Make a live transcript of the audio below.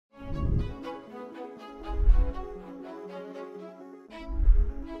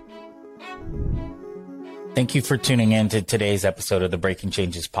Thank you for tuning in to today's episode of the Breaking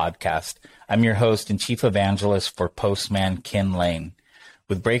Changes podcast. I'm your host and chief evangelist for Postman, Ken Lane.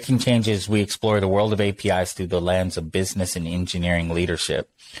 With Breaking Changes, we explore the world of APIs through the lens of business and engineering leadership.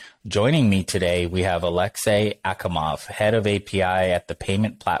 Joining me today, we have Alexey Akimov, head of API at the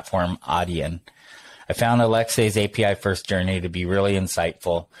payment platform Adyen. I found Alexey's API-first journey to be really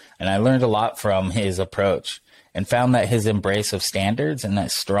insightful, and I learned a lot from his approach and found that his embrace of standards and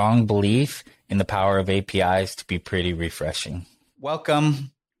that strong belief in the power of APIs to be pretty refreshing.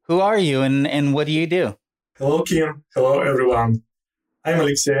 Welcome. Who are you and what do you do? Hello, Kim. Hello, everyone. I'm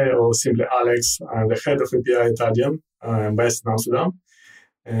Alexey, or simply Alex. I'm the head of API at Adyen. I'm based in Amsterdam.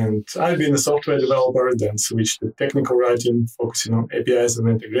 And I've been a software developer, then switched to technical writing, focusing on APIs and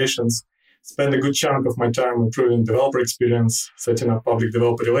integrations. Spent a good chunk of my time improving developer experience, setting up public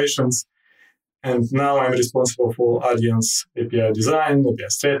developer relations. And now I'm responsible for Adyen's API design, API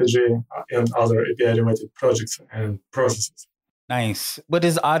strategy, and other API-related projects and processes. Nice. What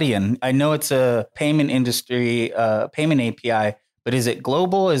is Adyen? I know it's a payment industry, payment API, but is it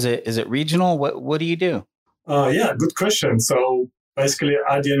global? Is it regional? What do you do? Yeah, good question. So basically,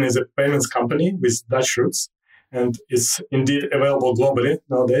 Adyen is a payments company with Dutch roots, and it's indeed available globally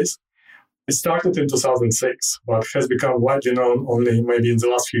nowadays. It started in 2006, but has become widely known only maybe in the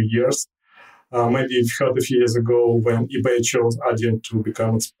last few years. Maybe you've heard a few years ago when eBay chose Adyen to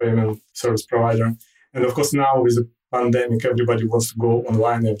become its payment service provider. And of course, now with the pandemic, everybody wants to go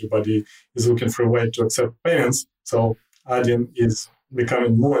online. Everybody is looking for a way to accept payments. So Adyen is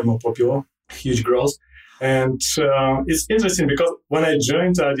becoming more and more popular, huge growth. And it's interesting because when I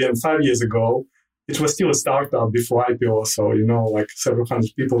joined Adyen 5 years ago, it was still a startup before IPO. So, like several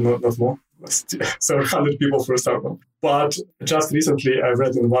hundred people, not more, several hundred people for a startup. But just recently, I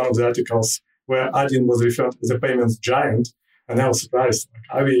read in one of the articles where Adyen was referred as a payments giant. And I was surprised.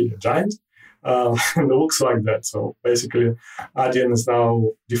 Are we a giant? And it looks like that. So basically, Adyen is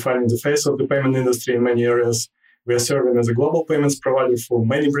now defining the face of the payment industry in many areas. We are serving as a global payments provider for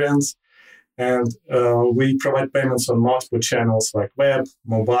many brands. And we provide payments on multiple channels like web,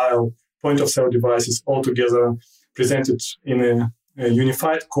 mobile, point-of-sale devices, all together presented in a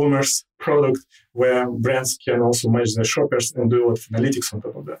unified commerce product where brands can also manage their shoppers and do a lot of analytics on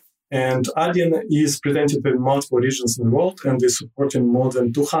top of that. And Adyen is presented in multiple regions in the world and is supporting more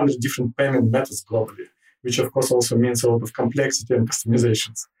than 200 different payment methods globally, which of course also means a lot of complexity and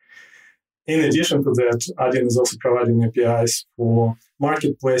customizations. In addition to that, Adyen is also providing APIs for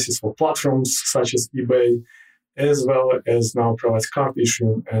marketplaces, for platforms such as eBay, as well as now provides card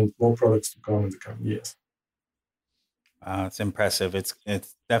issuing and more products to come in the coming years. It's impressive. It's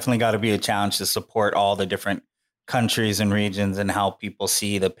definitely got to be a challenge to support all the different countries and regions and how people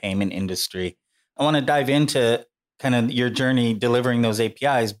see the payment industry. I want to dive into kind of your journey delivering those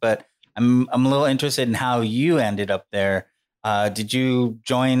APIs, but I'm a little interested in how you ended up there. Did you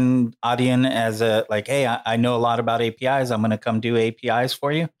join Adyen as hey, I know a lot about APIs. I'm going to come do APIs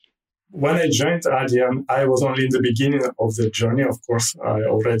for you? When I joined Adyen, I was only in the beginning of the journey. Of course, I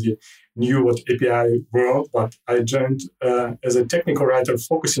already knew what API were, but I joined as a technical writer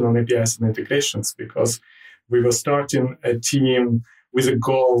focusing on APIs and integrations because we were starting a team with a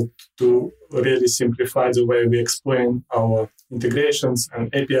goal to really simplify the way we explain our integrations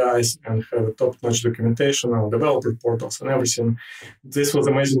and APIs and have a top-notch documentation on developer portals and everything. This was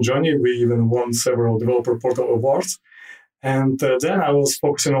an amazing journey. We even won several developer portal awards. And then I was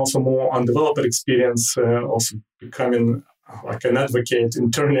focusing also more on developer experience, also becoming like an advocate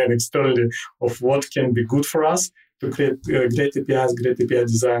internally and externally of what can be good for us to create great APIs, great API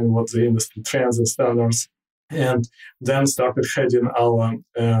design, what the industry trends and standards. And then started heading our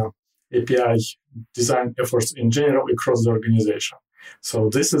API design efforts in general across the organization. So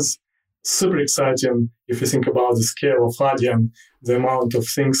this is super exciting if you think about the scale of Adyen, the amount of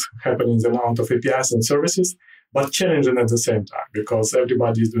things happening, the amount of APIs and services, but challenging at the same time because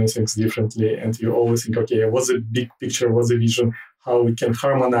everybody is doing things differently. And you always think, okay, what's the big picture? What's the vision? How we can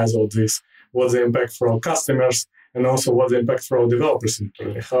harmonize all this? What's the impact for our customers? And also what's the impact for our developers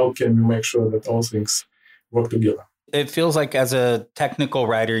internally? How can we make sure that all things work together? It feels like as a technical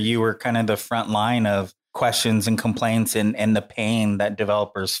writer, you were kind of the front line of questions and complaints and the pain that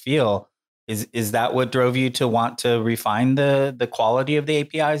developers feel. Is that what drove you to want to refine the quality of the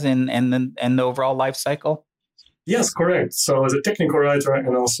APIs and the overall life cycle? Yes, correct. So as a technical writer,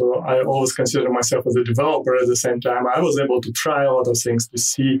 and also I always consider myself as a developer at the same time, I was able to try a lot of things to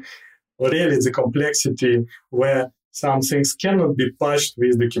see really the complexity where some things cannot be patched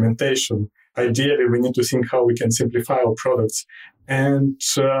with documentation. Ideally, we need to think how we can simplify our products. And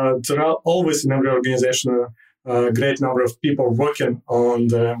there are always in every organization a great number of people working on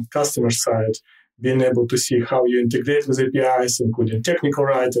the customer side, being able to see how you integrate with APIs, including technical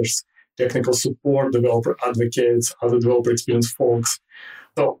writers, technical support, developer advocates, other developer experience folks.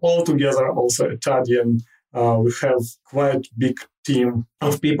 So all together, also at Adyen, we have quite big team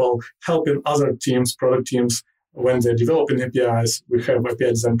of people helping other teams, product teams, when they're developing APIs. We have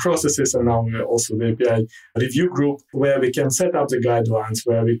API design processes, and now we're also the API review group, where we can set up the guidelines,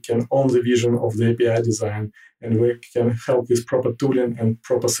 where we can own the vision of the API design, and we can help with proper tooling and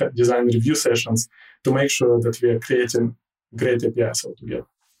proper design review sessions to make sure that we are creating great APIs altogether.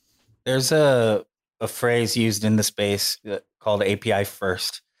 There's a phrase used in the space called API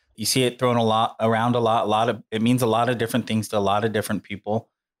first. You see it thrown around a lot. It means a lot of different things to a lot of different people.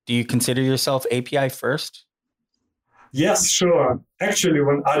 Do you consider yourself API first? Yes, sure. Actually,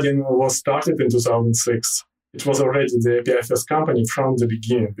 when Adyen was started in 2006, it was already the API first company from the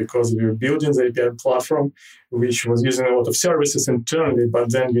beginning, because we were building the API platform, which was using a lot of services internally,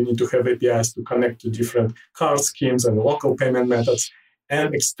 but then you need to have APIs to connect to different card schemes and local payment methods.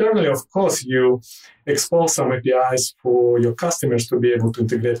 And externally, of course, you expose some APIs for your customers to be able to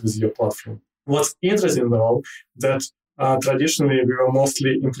integrate with your platform. What's interesting, though, that traditionally we were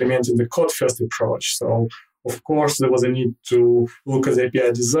mostly implementing the code-first approach. So, of course, there was a need to look at the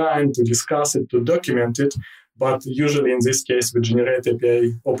API design, to discuss it, to document it. But usually in this case, we generate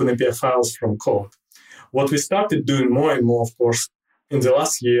open API files from code. What we started doing more and more, of course, in the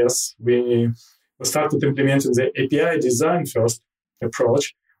last years, we started implementing the API design first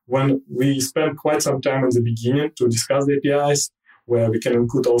approach, when we spent quite some time in the beginning to discuss the APIs, where we can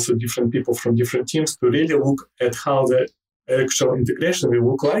include also different people from different teams to really look at how the actual integration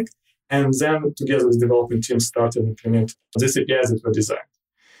will look like, and then together with development teams start and implement these APIs that were designed.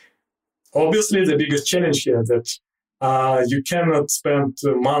 Obviously, the biggest challenge here is that you cannot spend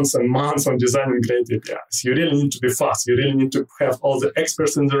months and months on designing great APIs. You really need to be fast. You really need to have all the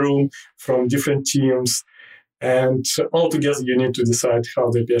experts in the room from different teams. And altogether, you need to decide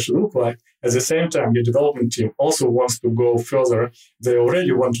how the API should look like. At the same time, your development team also wants to go further. They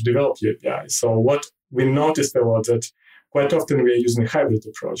already want to develop the API. So what we noticed a lot that quite often we are using a hybrid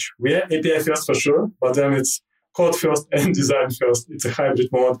approach. We are API first for sure, but then it's code first and design first. It's a hybrid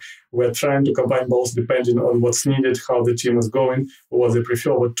mode. We're trying to combine both depending on what's needed, how the team is going, what they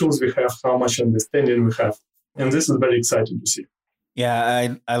prefer, what tools we have, how much understanding we have. And this is very exciting to see.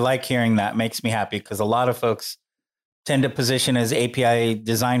 Yeah, I like hearing that. Makes me happy, because a lot of folks tend to position as API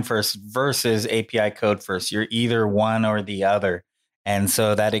design first versus API code first. You're either one or the other. And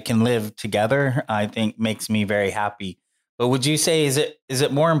so that it can live together, I think makes me very happy. But would you say, is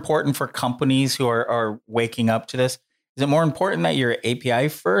it more important for companies who are waking up to this? Is it more important that you're API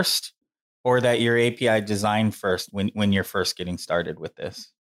first or that you're API design first when you're first getting started with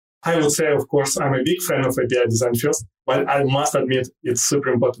this? I would say, of course, I'm a big fan of API design first, but I must admit it's super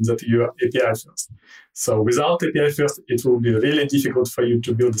important that you are API first. So without API first, it will be really difficult for you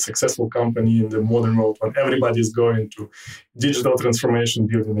to build a successful company in the modern world when everybody is going to digital transformation,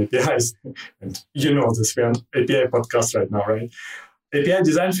 building APIs. And you know this, we're on API podcast right now, right? API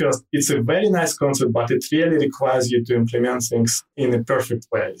design first, it's a very nice concept, but it really requires you to implement things in a perfect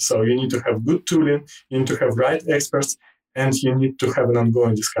way. So you need to have good tooling, you need to have right experts, and you need to have an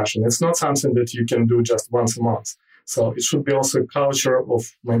ongoing discussion. It's not something that you can do just once a month. So it should be also a culture of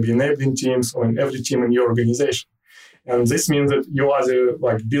maybe enabling teams or in every team in your organization. And this means that you either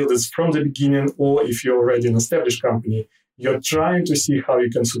build this from the beginning, or if you're already an established company, you're trying to see how you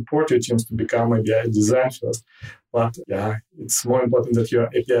can support your teams to become API design first. But yeah, it's more important that you're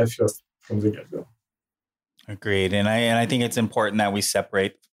API first from the get-go. Agreed. And I think it's important that we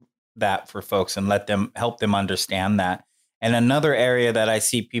separate that for folks and help them understand that. And another area that I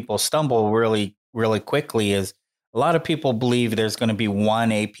see people stumble really, really quickly is a lot of people believe there's going to be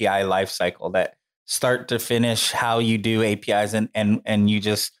one API lifecycle, that start to finish how you do APIs and you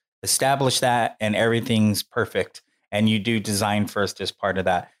just establish that and everything's perfect and you do design first as part of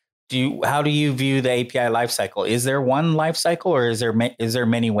that. How do you view the API lifecycle? Is there one lifecycle, or is there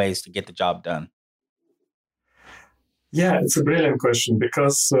many ways to get the job done? Yeah, it's a brilliant question,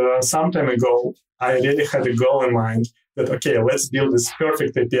 because some time ago, I really had a goal in mind that, okay, let's build this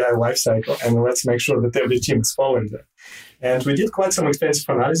perfect API lifecycle and let's make sure that every team is following that. And we did quite some extensive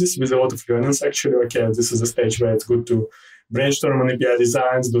analysis with a lot of learnings, actually. Okay, this is a stage where it's good to brainstorm on API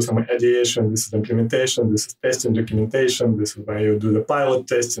designs, do some ideation, this is implementation, this is testing, documentation, this is where you do the pilot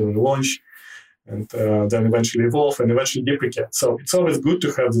testing and launch, and then eventually evolve and eventually deprecate. So it's always good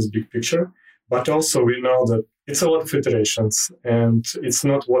to have this big picture, but also we know that it's a lot of iterations and it's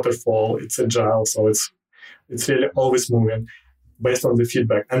not waterfall, it's agile, so it's really always moving based on the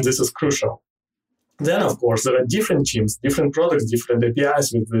feedback, and this is crucial. Then, of course, there are different teams, different products, different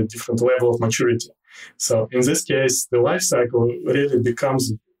APIs with a different level of maturity. So in this case, the lifecycle really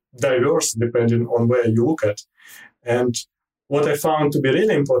becomes diverse depending on where you look at. And what I found to be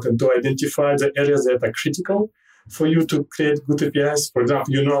really important to identify the areas that are critical for you to create good APIs. For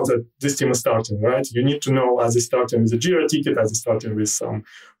example, you know that this team is starting, right? You need to know, are they starting with a Jira ticket, are they starting with some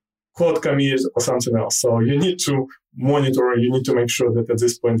code commit or something else. So you need to monitor, you need to make sure that at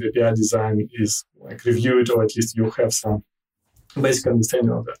this point the API design is like reviewed, or at least you have some basic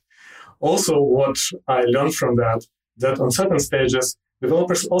understanding of that. Also, what I learned from that on certain stages,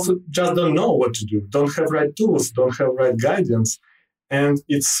 developers also just don't know what to do, don't have right tools, don't have right guidance. And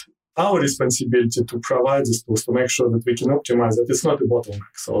it's our responsibility to provide these tools to make sure that we can optimize that it's not a bottleneck,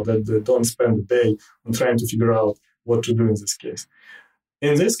 so that they don't spend a day on trying to figure out what to do in this case.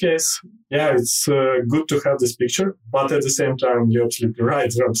 In this case, yeah, it's good to have this picture, but at the same time, you're absolutely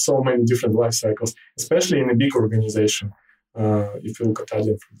right. There are so many different life cycles, especially in a big organization. If you look at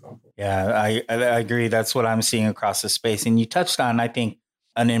Adyen, for example. Yeah, I agree. That's what I'm seeing across the space. And you touched on, I think,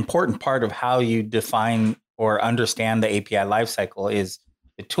 an important part of how you define or understand the API lifecycle is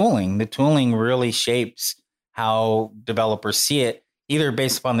the tooling. The tooling really shapes how developers see it, either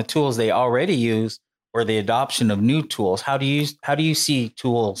based upon the tools they already use or the adoption of new tools. How do you see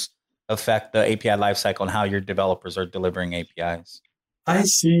tools affect the API lifecycle and how your developers are delivering APIs? I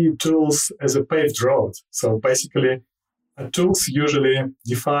see tools as a paved road. So basically, tools usually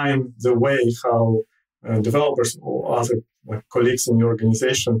define the way how developers or other colleagues in your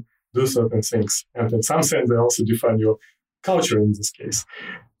organization do certain things. And in some sense, they also define your culture in this case,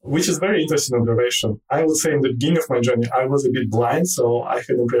 which is very interesting observation. I would say in the beginning of my journey, I was a bit blind. So I had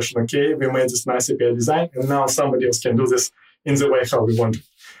the impression, okay, we made this nice API design, and now somebody else can do this in the way how we want it.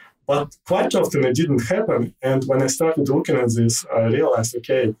 But quite often it didn't happen. And when I started looking at this, I realized,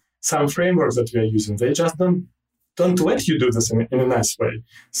 okay, some frameworks that we are using, they just don't let you do this in a nice way.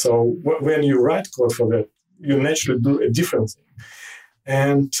 So when you write code for that, you naturally do a different thing.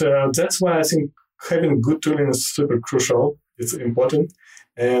 And that's why I think having good tooling is super crucial. It's important.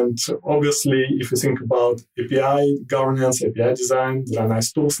 And obviously, if you think about API governance, API design, there are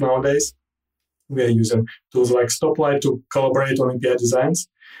nice tools nowadays. We are using tools like Stoplight to collaborate on API designs.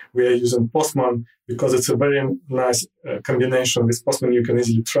 We are using Postman because it's a very nice combination. With Postman, you can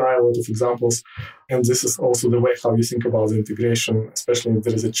easily try a lot of examples. And this is also the way how you think about the integration, especially if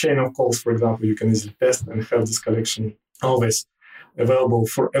there is a chain of calls, for example, you can easily test and have this collection always available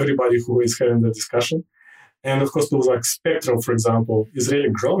for everybody who is having the discussion. And of course, tools like Spectral, for example, is really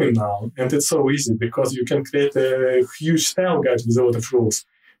growing now. And it's so easy because you can create a huge style guide with a lot of rules.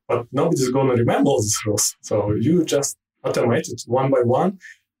 But nobody's going to remember all these rules. So you just automate it one by one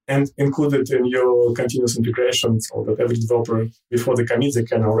and include it in your continuous integration so that every developer, before they commit, they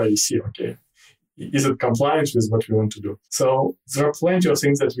can already see, okay, is it compliant with what we want to do? So there are plenty of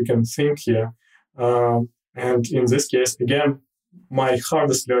things that we can think here. And in this case, again, my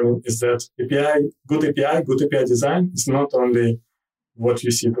hardest learning is that good API design is not only what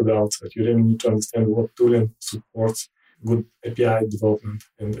you see to the outside. You really need to understand what tooling supports good API development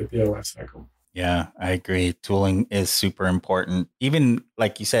and API lifecycle. Yeah, I agree. Tooling is super important. Even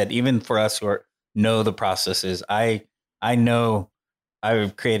like you said, even for us who know the processes, I know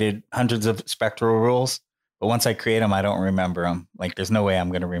I've created hundreds of Spectral rules, but once I create them, I don't remember them. Like there's no way I'm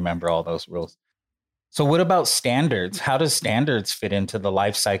going to remember all those rules. So what about standards? How does standards fit into the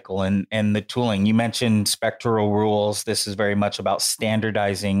life cycle and the tooling? You mentioned Spectral rules. This is very much about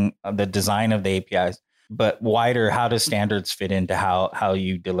standardizing the design of the APIs. But wider, how does standards fit into how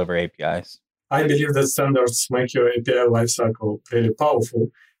you deliver APIs? I believe that standards make your API lifecycle really powerful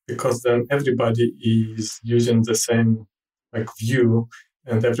because then everybody is using the same view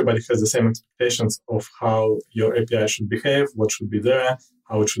and everybody has the same expectations of how your API should behave, what should be there,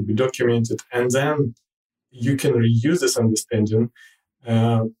 how it should be documented. And then you can reuse this understanding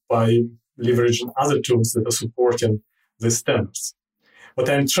by leveraging other tools that are supporting these standards. What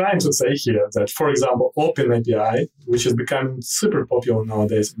I'm trying to say here that, for example, OpenAPI, which is becoming super popular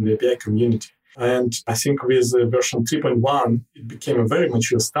nowadays in the API community, and I think with version 3.1, it became a very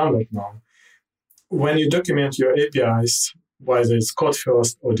mature standard now. When you document your APIs, whether it's code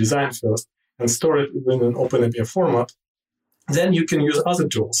first or design first, and store it in an OpenAPI format, then you can use other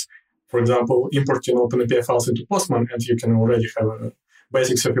tools. For example, importing OpenAPI files into Postman, and you can already have a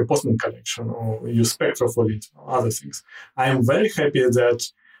basics of your Postman collection, or use Spectral for it, or other things. I am very happy that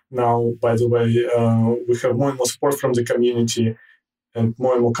now, by the way, we have more and more support from the community, and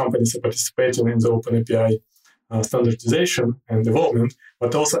more companies are participating in the OpenAPI standardization and development,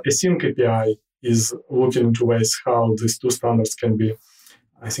 but also Async API is looking into ways how these two standards can be,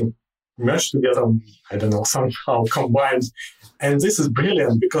 I think, merged together, I don't know, somehow combined. And this is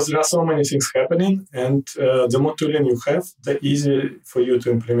brilliant because there are so many things happening. And the more tooling you have, the easier for you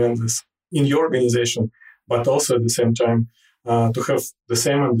to implement this in your organization, but also at the same time to have the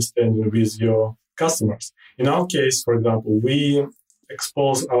same understanding with your customers. In our case, for example, we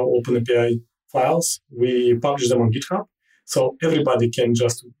expose our OpenAPI files, we publish them on GitHub. So everybody can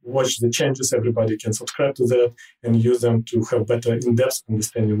just watch the changes, everybody can subscribe to that and use them to have better in-depth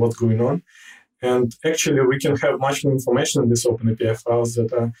understanding what's going on. And actually, we can have much more information in these OpenAPI files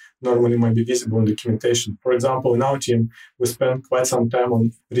that are normally might be visible in documentation. For example, in our team, we spent quite some time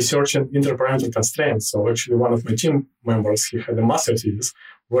on researching interparameter constraints. So actually, one of my team members, he had a master's thesis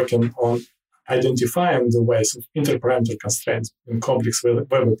working on identifying the ways of interparameter constraints in complex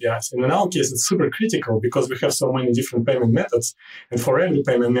web APIs. And in our case, it's super critical because we have so many different payment methods. And for every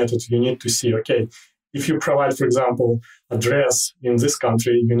payment method, you need to see, okay, if you provide, for example, address in this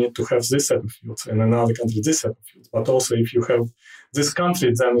country, you need to have this set of fields, and in another country, this set of fields. But also, if you have this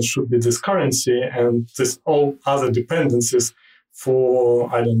country, then it should be this currency and this all other dependencies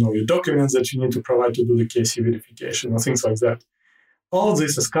for, I don't know, your documents that you need to provide to do the KYC verification or things like that. All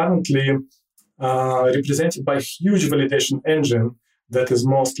this is currently represented by a huge validation engine that is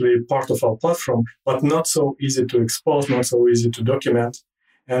mostly part of our platform, but not so easy to expose, not so easy to document.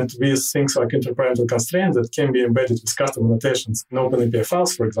 And with things like interparameter constraints that can be embedded with custom annotations in OpenAPI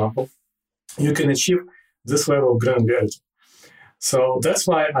files, for example, you can achieve this level of granularity. So that's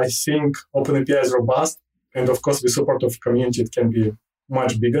why I think OpenAPI is robust. And of course, with support of community, it can be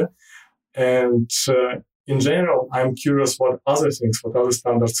much bigger. And in general, I'm curious what other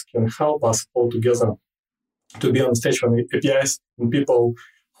standards can help us all together to be on the stage when APIs and people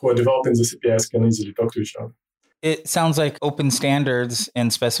who are developing these APIs can easily talk to each other. It sounds like open standards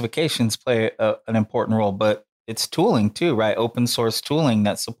and specifications play an important role, but it's tooling too, right? Open source tooling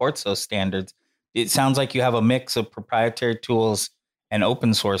that supports those standards. It sounds like you have a mix of proprietary tools and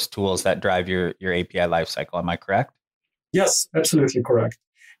open source tools that drive your API lifecycle. Am I correct? Yes, absolutely correct.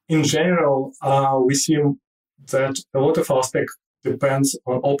 In general, we see that a lot of our stack depends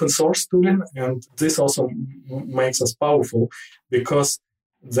on open source tooling, and this also makes us powerful because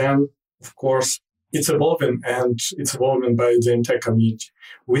then, of course, it's evolving, and it's evolving by the entire community.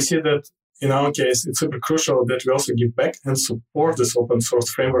 We see that in our case, it's super crucial that we also give back and support these open source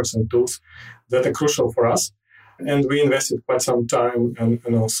frameworks and tools that are crucial for us. And we invested quite some time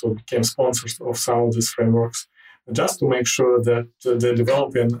and also became sponsors of some of these frameworks just to make sure that they're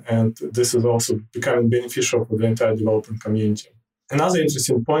developing, and this is also becoming beneficial for the entire development community. Another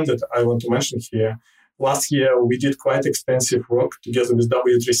interesting point that I want to mention here, last year we did quite extensive work together with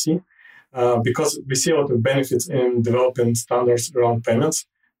W3C because we see a lot of benefits in developing standards around payments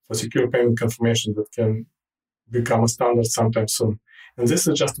for secure payment confirmation that can become a standard sometime soon. And this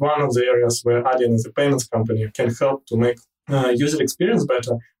is just one of the areas where Adyen as a payments company can help to make user experience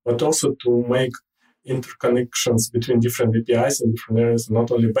better, but also to make interconnections between different APIs and different areas,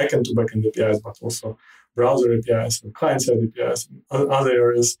 not only backend to backend APIs, but also browser APIs and client-side APIs and other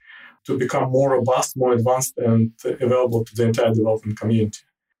areas to become more robust, more advanced, and available to the entire development community.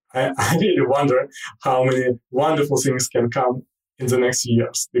 I really wonder how many wonderful things can come in the next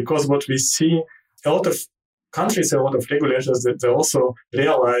years, because what we see, a lot of countries, a lot of regulators, that they also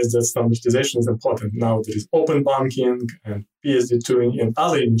realize that standardization is important. Now there is open banking and PSD2 and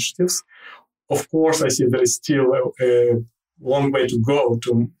other initiatives. Of course, I see there is still a long way to go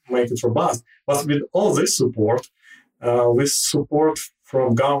to make it robust. But with all this support, with support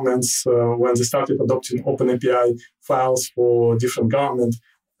from governments when they started adopting OpenAPI files for different government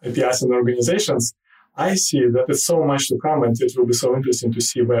APIs and organizations, I see that there's so much to come, and it will be so interesting to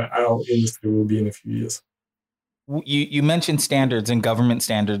see where our industry will be in a few years. You mentioned standards and government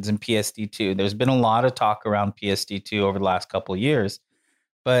standards and PSD2. There's been a lot of talk around PSD2 over the last couple of years,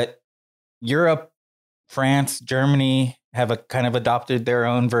 but Europe, France, Germany have a kind of adopted their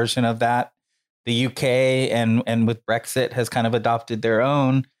own version of that. The UK and with Brexit has kind of adopted their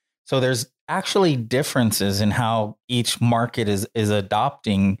own. So there's actually differences in how each market is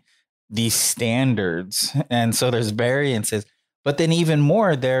adopting these standards. And so there's variances. But then even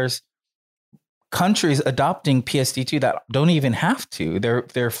more, there's countries adopting PSD2 that don't even have to.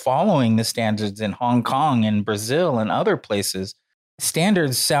 They're following the standards in Hong Kong and Brazil and other places.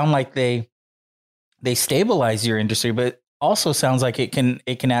 Standards sound like they stabilize your industry, but also sounds like it can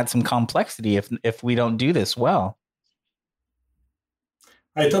add some complexity if we don't do this well.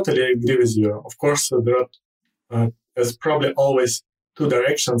 I totally agree with you. Of course, there are there's probably always two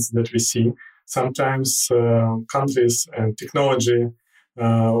directions that we see. Sometimes countries and technology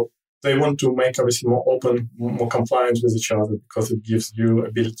they want to make everything more open, more compliant with each other, because it gives you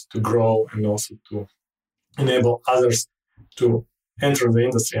ability to grow and also to enable others to enter the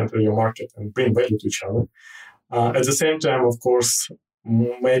industry, enter your market, and bring value to each other. At the same time, of course,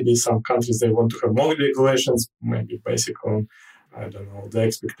 maybe some countries, they want to have more regulations, maybe basic on, I don't know, the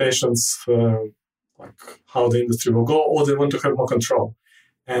expectations, like how the industry will go, or they want to have more control.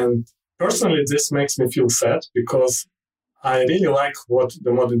 And personally, this makes me feel sad, because I really like what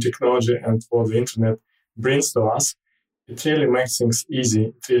the modern technology and what the internet brings to us. It really makes things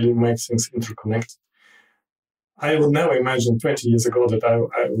easy. It really makes things interconnected. I would never imagine 20 years ago that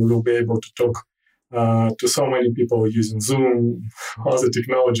I will be able to talk to so many people using Zoom, other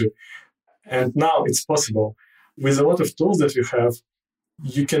technology. And now it's possible. With a lot of tools that you have,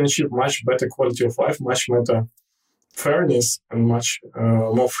 you can achieve much better quality of life, much better fairness, and much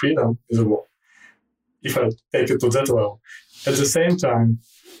more freedom in the world, if I take it to that level. At the same time,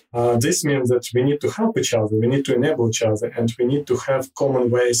 this means that we need to help each other, we need to enable each other, and we need to have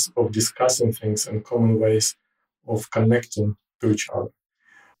common ways of discussing things and common ways of connecting to each other.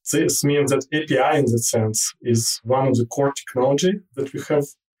 This means that API, in that sense, is one of the core technology that we have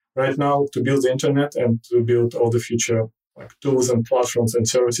right now to build the internet and to build all the future like tools and platforms and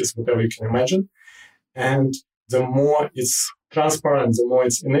services, whatever you can imagine. And the more it's transparent, the more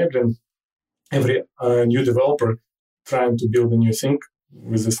it's enabling every new developer trying to build a new thing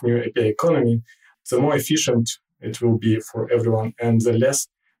with this new API economy, the more efficient it will be for everyone, and the less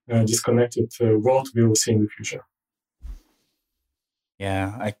disconnected world we will see in the future.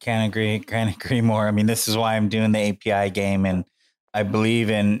 Yeah, I can't agree more. I mean, this is why I'm doing the API game, and I believe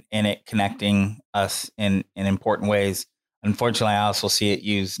in it connecting us in important ways. Unfortunately, I also see it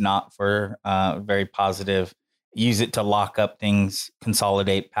used not for very positive. Use it to lock up things,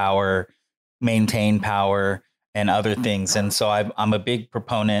 consolidate power, maintain power, and other things. And so I'm a big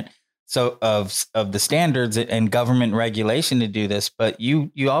proponent of the standards and government regulation to do this. But you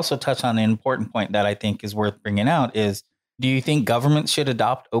also touch on an important point that I think is worth bringing out is, do you think governments should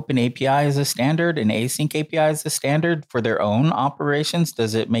adopt Open API as a standard and async API as a standard for their own operations?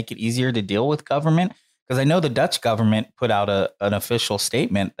 Does it make it easier to deal with government? Because I know the Dutch government put out an official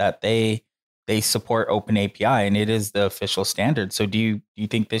statement that they support Open API, and it is the official standard. So do you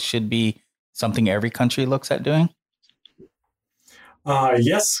think this should be something every country looks at doing?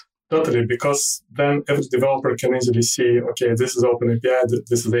 Yes, totally, because then every developer can easily see, okay, this is Open API,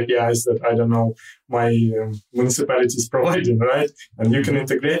 this is APIs that, I don't know, my municipality is providing, right? And you can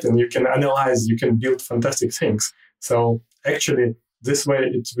integrate and you can analyze, you can build fantastic things. So actually, this way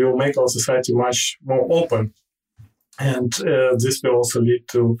it will make our society much more open. And this will also lead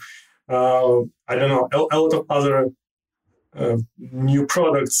to, I don't know, a lot of other new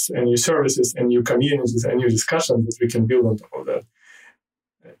products and new services and new communities and new discussions that we can build on top of that.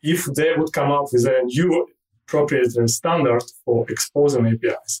 If they would come up with a new proprietary standard for exposing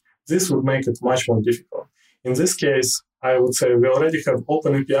APIs, this would make it much more difficult. In this case, I would say we already have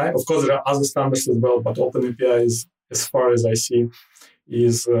Open API. Of course, there are other standards as well, but Open API is, as far as I see,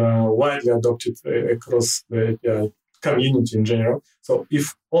 is widely adopted across the API community in general. So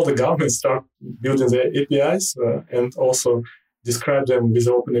if all the governments start building their APIs and also describe them with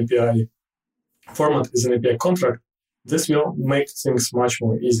the Open API format as an API contract, this will make things much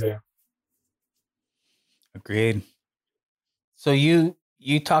more easier. Agreed. So you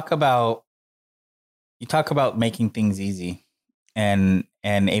talk about making things easy, and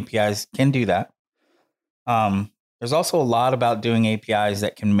APIs can do that. There's also a lot about doing APIs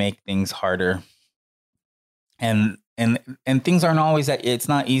that can make things harder, and things aren't always that. It's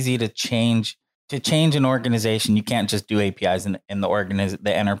not easy to change an organization. You can't just do APIs, and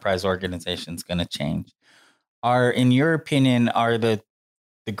the enterprise organization is going to change. In your opinion, are the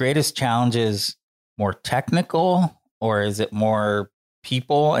greatest challenges more technical, or is it more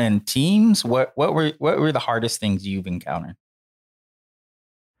people and teams? What were the hardest things you've encountered?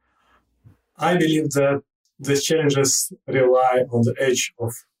 I believe that these challenges rely on the edge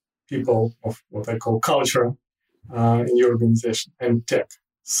of people, of what I call culture in your organization and tech.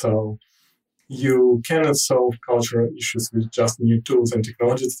 So you cannot solve cultural issues with just new tools and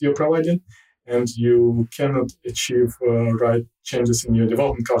technologies you're providing, and you cannot achieve right changes in your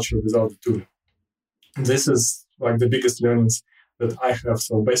development culture without the tool. This is like the biggest learnings that I have.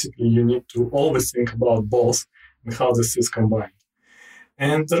 So basically, you need to always think about both and how this is combined.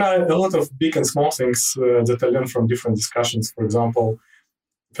 And there are a lot of big and small things that I learned from different discussions. For example,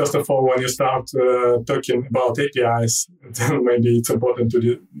 first of all, when you start talking about APIs, then maybe it's important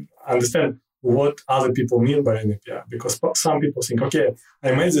to understand what other people mean by an API. Because some people think, okay,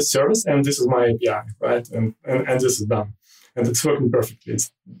 I made this service and this is my API, right? And this is done. and it's working perfectly.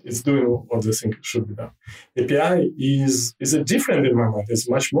 It's doing what the thing should be done. API is a different in my mind. It's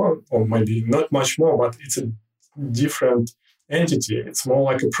much more, or maybe not much more, but it's a different entity. It's more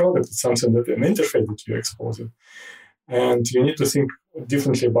like a product. It's something that an interface that you expose it, and you need to think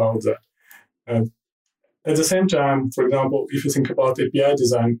differently about that. And at the same time, for example, if you think about API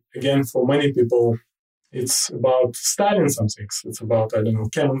design, again, for many people, it's about styling some things. It's about, I don't know,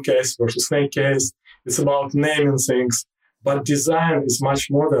 camel case versus snake case. It's about naming things. But design is much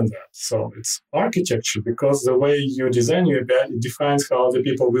more than that. So it's architecture, because the way you design your API, it defines how the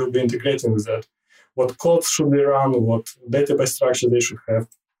people will be integrating with that. What codes should they run, what database structure they should have,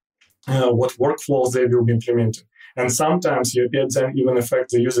 what workflows they will be implementing. And sometimes your API design even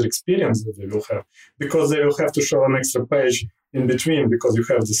affects the user experience that they will have, because they will have to show an extra page in between because you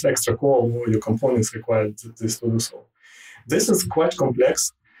have this extra call or your components require this to do so. This is quite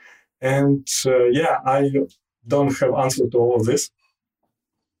complex. And I don't have answer to all of this.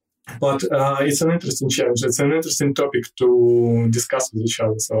 But it's an interesting challenge. It's an interesting topic to discuss with each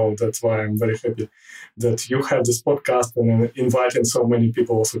other. So that's why I'm very happy that you have this podcast and inviting so many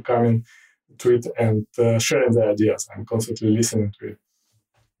people also coming to it and sharing their ideas. I'm constantly listening to it.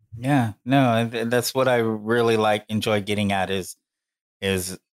 Yeah, no, that's what I really enjoy getting at is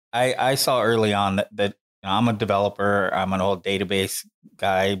I saw early on that I'm a developer. I'm an old database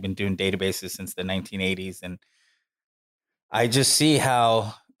guy. I've been doing databases since the 1980s, and I just see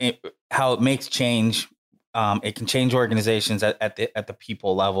how it makes change. It can change organizations at the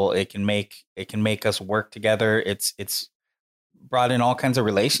people level. It can make us work together. It's brought in all kinds of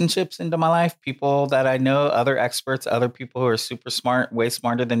relationships into my life. People that I know, other experts, other people who are super smart, way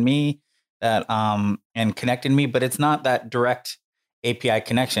smarter than me, that and connected me. But it's not that direct API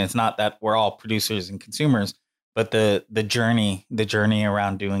connection. It's not that we're all producers and consumers, but the journey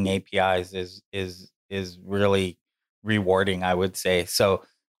around doing APIs is really rewarding, I would say. So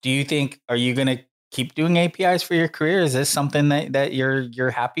do you think, are you going to keep doing APIs for your career? Is this something that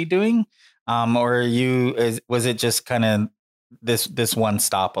you're happy doing? Or was it just kind of this one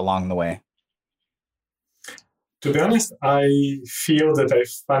stop along the way? To be honest, I feel that I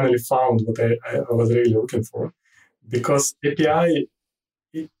finally found what I was really looking for, because API,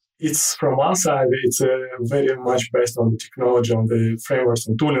 it's from one side, it's very much based on the technology, on the frameworks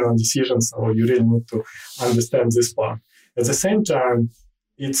and tooling and decisions. So you really need to understand this part. At the same time,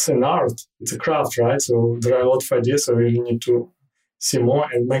 it's an art, it's a craft, right? So there are a lot of ideas, so you really need to see more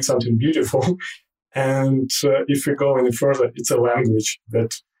and make something beautiful. And if we go any further, it's a language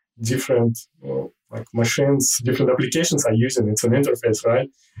that different machines, different applications are using. It's an interface, right?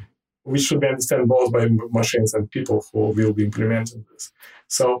 Which should be understood both by machines and people who will be implementing this.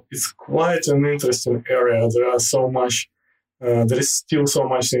 So it's quite an interesting area. There is still so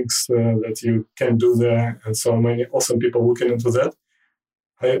much things that you can do there, and so many awesome people looking into that.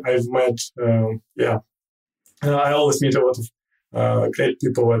 I've met, I always meet a lot of great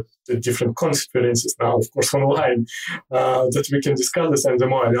people at the different conferences now, of course, online, that we can discuss this. And the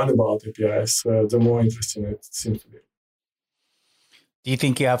more I learn about APIs, the more interesting it seems to be. Do you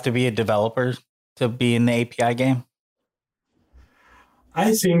think you have to be a developer to be in the API game?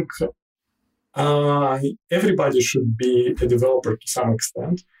 I think everybody should be a developer to some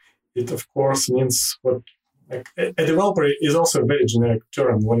extent. It, of course, means a developer is also a very generic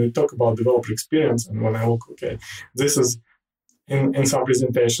term. When we talk about developer experience, and when I look, this is in some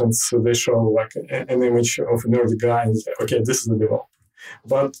presentations, so they show an image of an early guy and say, this is a developer.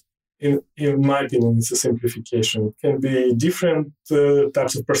 But in my opinion, it's a simplification. It can be different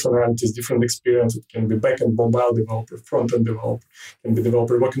types of personalities, different experience. It can be back-end mobile developer, front-end developer, it can be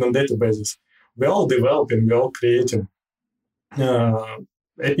developer working on databases. We're all developing, we're all creating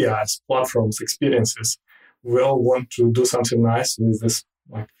APIs, platforms, experiences. We all want to do something nice with this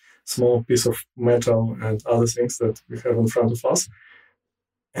small piece of metal and other things that we have in front of us.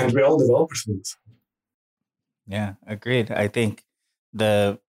 And we're all developers in this. Yeah, agreed. I think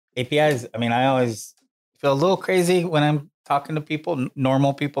the APIs, I always feel a little crazy when I'm talking to people,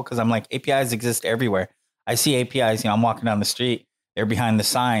 normal people, because I'm like, APIs exist everywhere. I see APIs, I'm walking down the street, they're behind the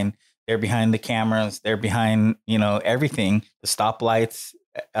sign, they're behind the cameras, they're behind, everything, the stoplights,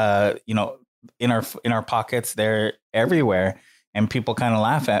 in our pockets, they're everywhere. And people kind of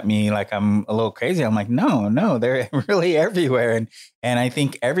laugh at me like I'm a little crazy. I'm like, no, they're really everywhere. And I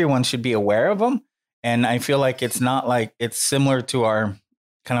think everyone should be aware of them. And I feel like it's not like it's similar to our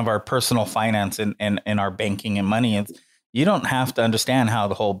kind of our personal finance and our banking and money. You don't have to understand how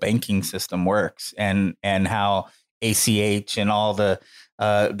the whole banking system works and how ACH and all the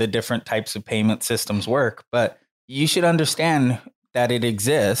different types of payment systems work. But you should understand that it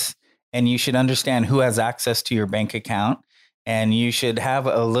exists, and you should understand who has access to your bank account. and you should have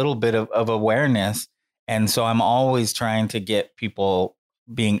a little bit of awareness. And so I'm always trying to get people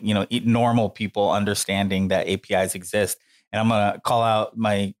being, normal people understanding that APIs exist. And I'm going to call out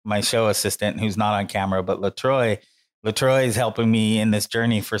my show assistant who's not on camera, but LaTroy. LaTroy is helping me in this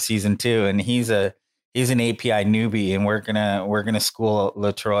journey for season 2. And he's an API newbie, and we're going to school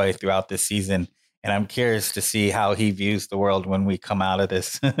LaTroy throughout this season. And I'm curious to see how he views the world when we come out of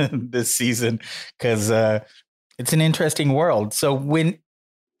this, this season, because it's an interesting world. So when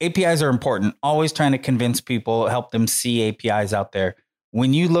APIs are important, always trying to convince people, help them see APIs out there.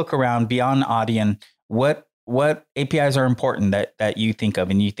 When you look around beyond Audion, what APIs are important that you think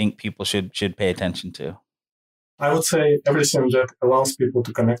of and you think people should pay attention to? I would say everything that allows people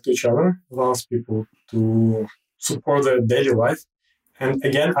to connect to each other, allows people to support their daily life. And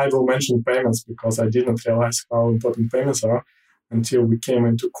again, I will mention payments because I didn't realize how important payments are until we came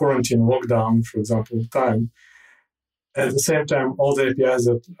into quarantine lockdown, for example, time. At the same time, all the APIs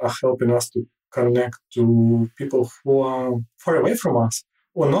that are helping us to connect to people who are far away from us,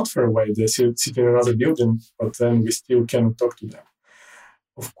 or not far away, they sit in another building, but then we still can talk to them.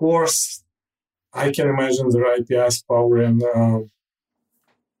 Of course, I can imagine there are APIs powering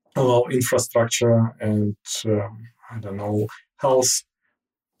our infrastructure and, health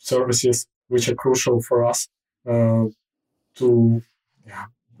services, which are crucial for us to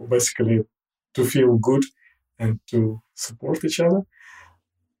feel good and to support each other.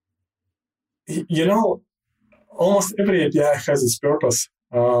 Almost every API has its purpose.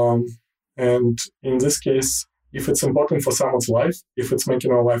 And in this case, if it's important for someone's life, if it's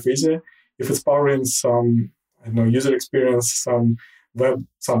making our life easier, if it's powering some user experience, some web,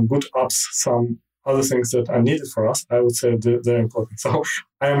 some good apps, some other things that are needed for us, I would say they're important. So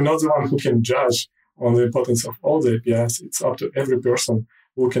I am not the one who can judge on the importance of all the APIs. It's up to every person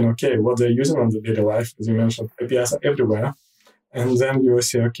looking, what they're using on the daily life. As you mentioned, APIs are everywhere. And then you will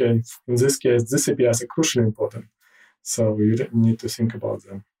say, in this case, these APIs are crucially important. So you need to think about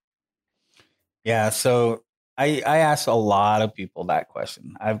them. Yeah, so I ask a lot of people that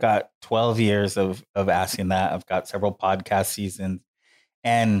question. I've got 12 years of asking that. I've got several podcast seasons.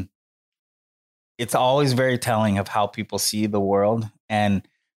 And it's always very telling of how people see the world. And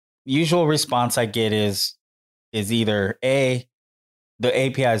usual response I get is either A, the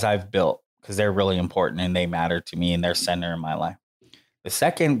APIs I've built, because they're really important and they matter to me and they're center in my life. The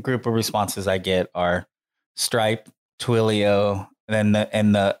second group of responses I get are Stripe, Twilio, and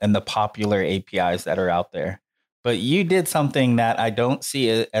the popular APIs that are out there. But you did something that I don't see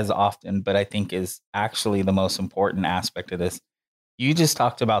as often, but I think is actually the most important aspect of this. You just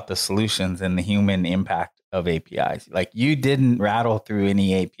talked about the solutions and the human impact of APIs. Like, you didn't rattle through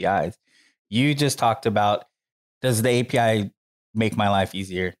any APIs. You just talked about, does the API make my life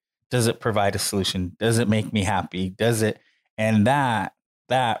easier? Does it provide a solution? Does it make me happy? Does it? And that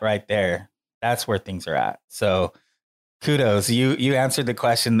right there, that's where things are at. So kudos. You answered the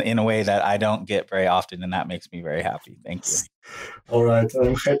question in a way that I don't get very often, and that makes me very happy. Thank you. All right.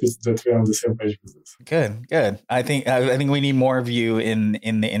 I'm happy that we're on the same page with this. Good. I think we need more of you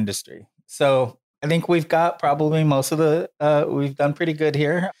in the industry. So I think we've got probably most of we've done pretty good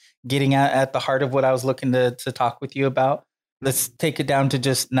here, getting at the heart of what I was looking to talk with you about. Let's take it down to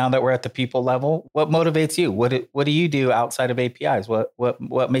just, now that we're at the people level, what motivates you? What do you do outside of APIs?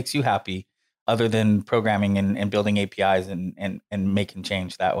 What makes you happy other than programming and building APIs and making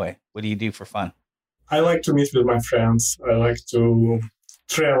change that way? What do you do for fun? I like to meet with my friends. I like to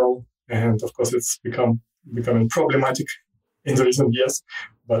travel. And of course, it's becoming problematic in the recent years.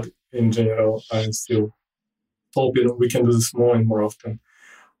 But in general, I'm still hoping we can do this more and more often.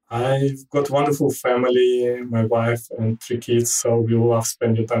 I've got a wonderful family, my wife and 3 kids, so we love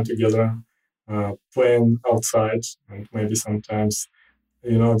spending time together, playing outside, and maybe sometimes,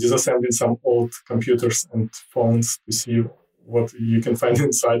 disassembling some old computers and phones to see what you can find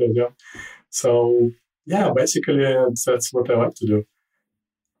inside of them. So, basically, that's what I like to do.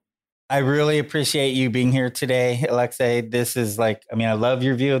 I really appreciate you being here today, Alexey. This is I love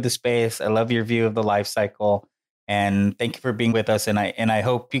your view of the space. I love your view of the life cycle. And thank you for being with us. And I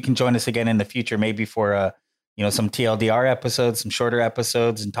hope you can join us again in the future, maybe for some TLDR episodes, some shorter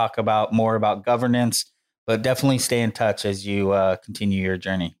episodes, and talk more about governance. But definitely stay in touch as you continue your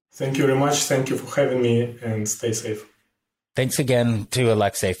journey. Thank you very much. Thank you for having me, and stay safe. Thanks again to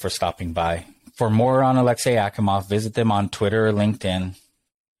Alexey for stopping by. For more on Alexey Akimov, visit them on Twitter or LinkedIn.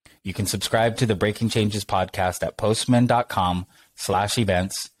 You can subscribe to the Breaking Changes podcast at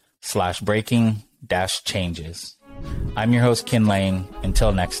postman.com/events/breaking-changes. I'm your host, Kin Lane.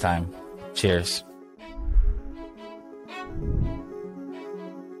 Until next time, cheers.